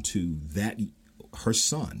imparted into her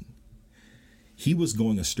son, he was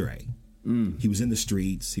going astray. He was in the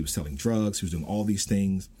streets. He was selling drugs. He was doing all these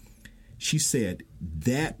things. She said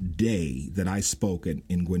that day that I spoke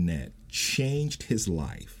in Gwinnett changed his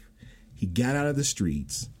life. He got out of the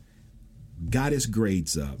streets, got his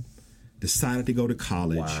grades up, decided to go to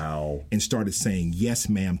college, Wow. and started saying yes,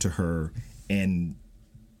 ma'am, to her, and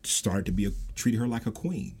started to treat her like a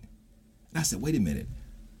queen. And I said, wait a minute.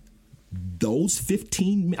 Those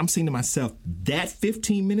 15, I'm saying to myself, that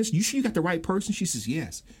 15 minutes, you sure you got the right person? She says,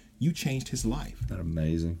 yes, you changed his life. Isn't that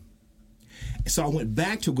amazing? So I went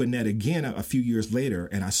back to Gwinnett again a few years later,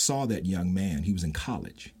 and I saw that young man. He was in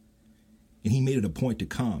college. And he made it a point to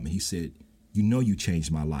come. And he said, "You know you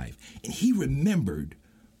changed my life." And he remembered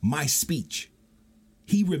my speech.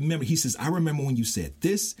 He remembered. He says, "I remember when you said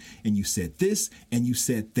this, and you said this, and you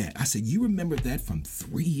said that." I said, "You remember that from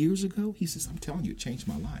 3 years ago?" He says, "I'm telling you, it changed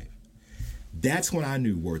my life." That's when I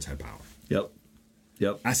knew words had power. Yep.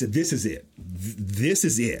 I said, this is it. This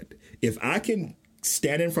is it. If I can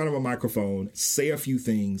stand in front of a microphone, say a few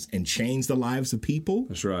things, and change the lives of people.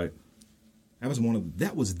 That's right.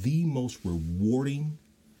 That was the most rewarding.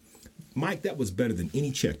 Mike, that was better than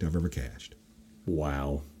any check I've ever cashed.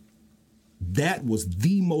 Wow. That was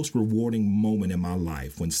the most rewarding moment in my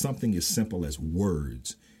life when something as simple as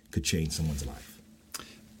words could change someone's life.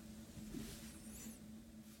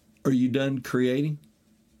 Are you done creating?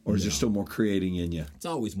 Or is there still more creating in you? It's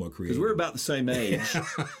always more creative. Because we're about the same age.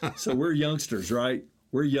 So we're youngsters, right?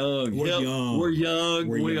 We're young. We're young. We're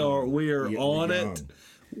young. We are on it.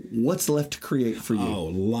 What's left to create for you? Oh, a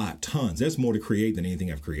lot, tons. There's more to create than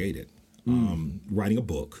anything I've created. Writing a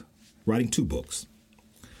book, writing 2 books.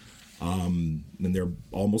 And they're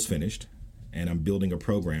almost finished. And I'm building a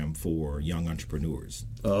program for young entrepreneurs.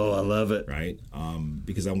 Oh, I love it. Right?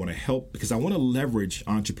 Because I want to help, because I want to leverage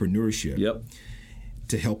entrepreneurship. Yep.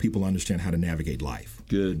 To help people understand how to navigate life.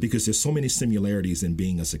 Good. Because there's so many similarities in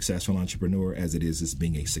being a successful entrepreneur as it is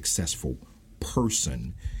being a successful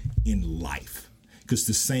person in life. Because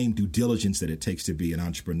the same due diligence that it takes to be an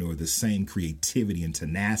entrepreneur, the same creativity and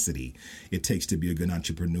tenacity it takes to be a good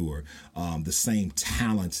entrepreneur, the same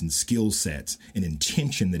talents and skill sets and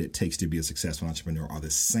intention that it takes to be a successful entrepreneur are the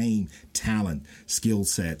same talent, skill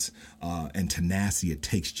sets, and tenacity it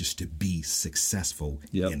takes just to be successful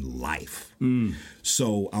in life.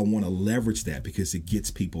 So I want to leverage that because it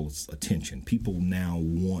gets people's attention. People now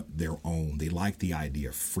want their own. They like the idea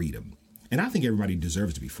of freedom. And I think everybody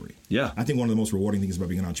deserves to be free. Yeah. I think one of the most rewarding things about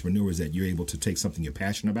being an entrepreneur is that you're able to take something you're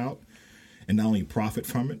passionate about and not only profit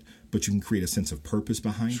from it, but you can create a sense of purpose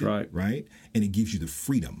behind it. Right. And it gives you the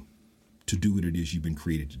freedom to do what it is you've been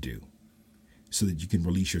created to do so that you can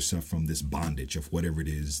release yourself from this bondage of whatever it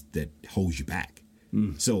is that holds you back.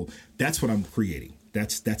 So that's what I'm creating.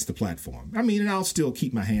 That's the platform. I mean, and I'll still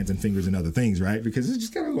keep my hands and fingers in other things, right? Because it's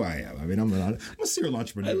just kind of who I am. I mean, I'm a serial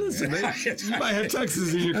entrepreneur. Hey, listen, man, you might have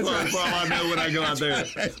tuxes in your car for all I know when I go out there.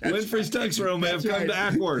 Winfrey's Tux Room may have come to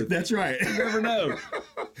Ackworth. That's right. You never know.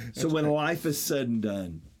 So when life is said and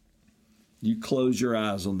done, you close your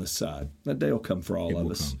eyes on this side. That day will come for all of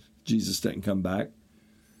us. Jesus didn't come back.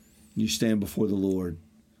 You stand before the Lord.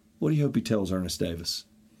 What do you hope he tells Ernest Davis?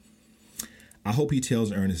 I hope he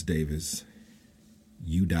tells Ernest Davis,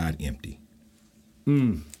 you died empty.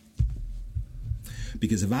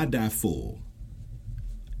 Because if I die full,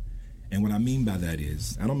 and what I mean by that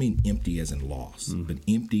is, I don't mean empty as in loss, but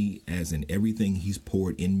empty as in everything he's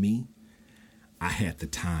poured in me, I had the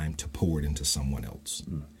time to pour it into someone else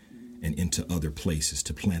and into other places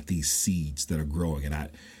to plant these seeds that are growing. And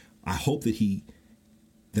I hope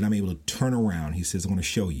that I'm able to turn around. He says, I want to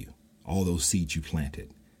show you all those seeds you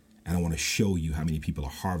planted. And I want to show you how many people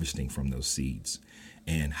are harvesting from those seeds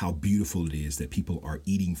and how beautiful it is that people are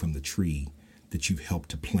eating from the tree that you've helped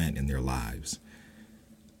to plant in their lives.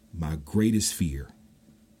 My greatest fear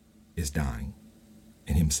is dying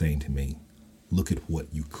and him saying to me, look at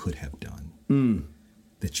what you could have done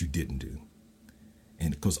that you didn't do.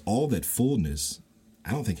 And because all that fullness,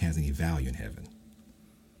 I don't think has any value in heaven.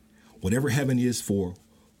 Whatever heaven is for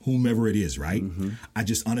whomever it is, right? I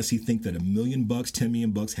just honestly think that $1 million, $10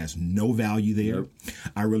 million has no value there.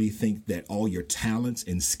 I really think that all your talents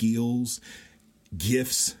and skills,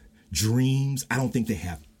 gifts, dreams, I don't think they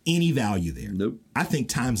have any value there. I think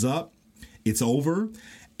time's up. It's over.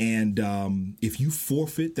 And if you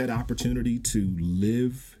forfeit that opportunity to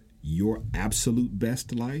live your absolute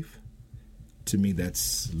best life, to me,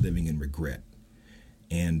 that's living in regret.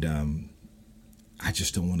 And I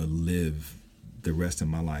just don't want to live the rest of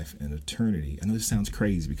my life in eternity. I know this sounds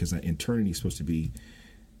crazy because eternity is supposed to be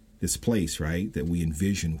this place, right, that we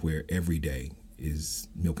envision where every day is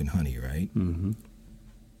milk and honey, right? Mm-hmm.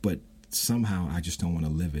 But somehow I just don't want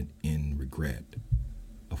to live it in regret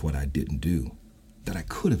of what I didn't do, that I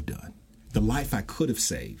could have done, the life I could have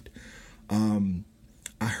saved.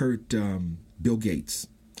 I heard Bill Gates.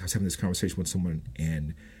 I was having this conversation with someone,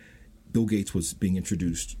 and Bill Gates was being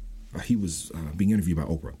introduced. He was being interviewed by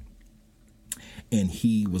Oprah, and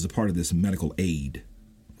he was a part of this medical aid.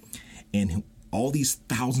 And all these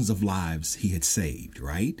thousands of lives he had saved,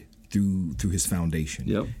 right, through his foundation.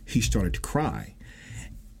 Yep. He started to cry.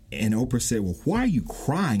 And Oprah said, well, why are you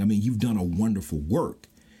crying? I mean, you've done a wonderful work.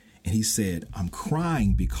 And he said, I'm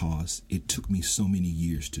crying because it took me so many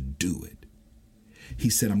years to do it. He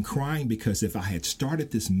said, I'm crying because if I had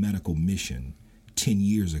started this medical mission 10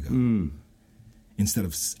 years ago,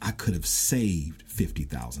 I could have saved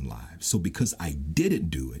 50,000 lives. So because I didn't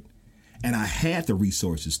do it, and I had the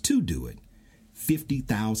resources to do it,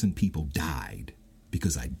 50,000 people died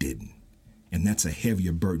because I didn't. And that's a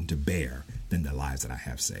heavier burden to bear than the lives that I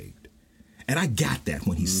have saved. And I got that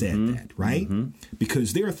when he said that, right?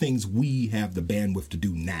 Because there are things we have the bandwidth to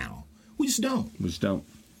do now. We just don't.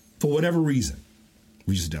 For whatever reason,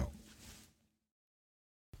 we just don't.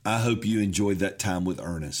 I hope you enjoyed that time with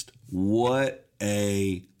Ernest. What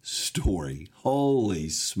a story. Holy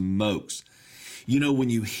smokes. You know, when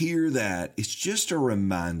you hear that, it's just a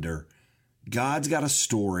reminder God's got a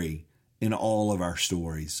story in all of our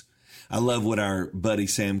stories. I love what our buddy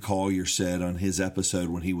Sam Collier said on his episode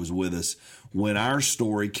when he was with us. When our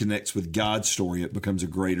story connects with God's story, it becomes a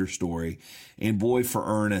greater story. And boy, for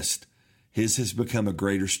Ernest, his has become a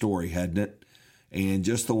greater story, hadn't it? And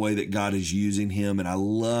just the way that God is using him. And I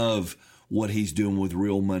love what he's doing with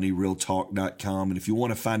realmoneyrealtalk.com. And if you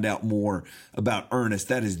want to find out more about Ernest,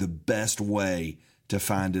 that is the best way to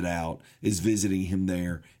find it out, is visiting him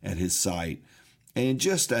there at his site. And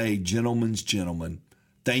just a gentleman's gentleman.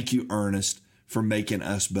 Thank you, Ernest, for making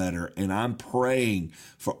us better. And I'm praying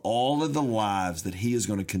for all of the lives that he is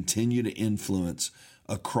going to continue to influence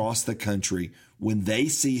across the country when they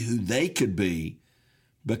see who they could be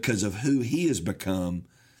because of who he has become.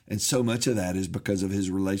 And so much of that is because of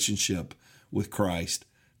his relationship with Christ.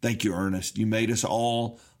 Thank you, Ernest. You made us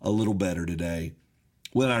all a little better today.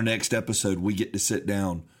 Well, in our next episode, we get to sit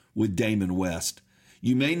down with Damon West.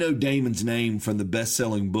 You may know Damon's name from the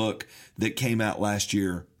best-selling book that came out last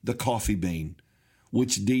year, The Coffee Bean,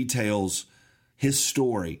 which details his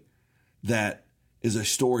story. That is a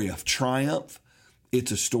story of triumph.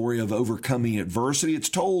 It's a story of overcoming adversity. It's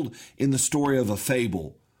told in the story of a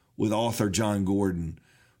fable with author John Gordon,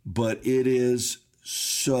 but it is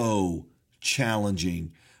so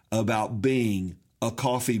challenging about being a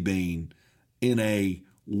coffee bean in a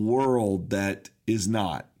world that is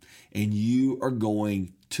not. And you are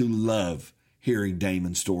going to love hearing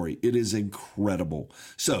Damon's story. It is incredible.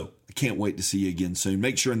 So I can't wait to see you again soon.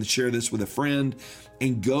 Make sure and share this with a friend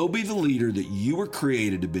and go be the leader that you were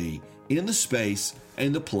created to be in the space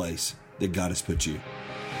and the place that God has put you.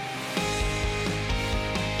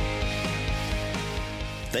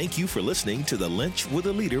 Thank you for listening to the Lynch with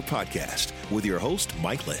a Leader podcast with your host,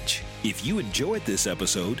 Mike Lynch. If you enjoyed this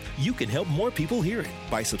episode, you can help more people hear it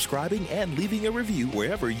by subscribing and leaving a review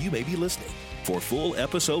wherever you may be listening. For full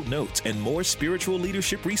episode notes and more spiritual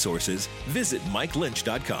leadership resources, visit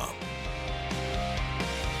MikeLynch.com.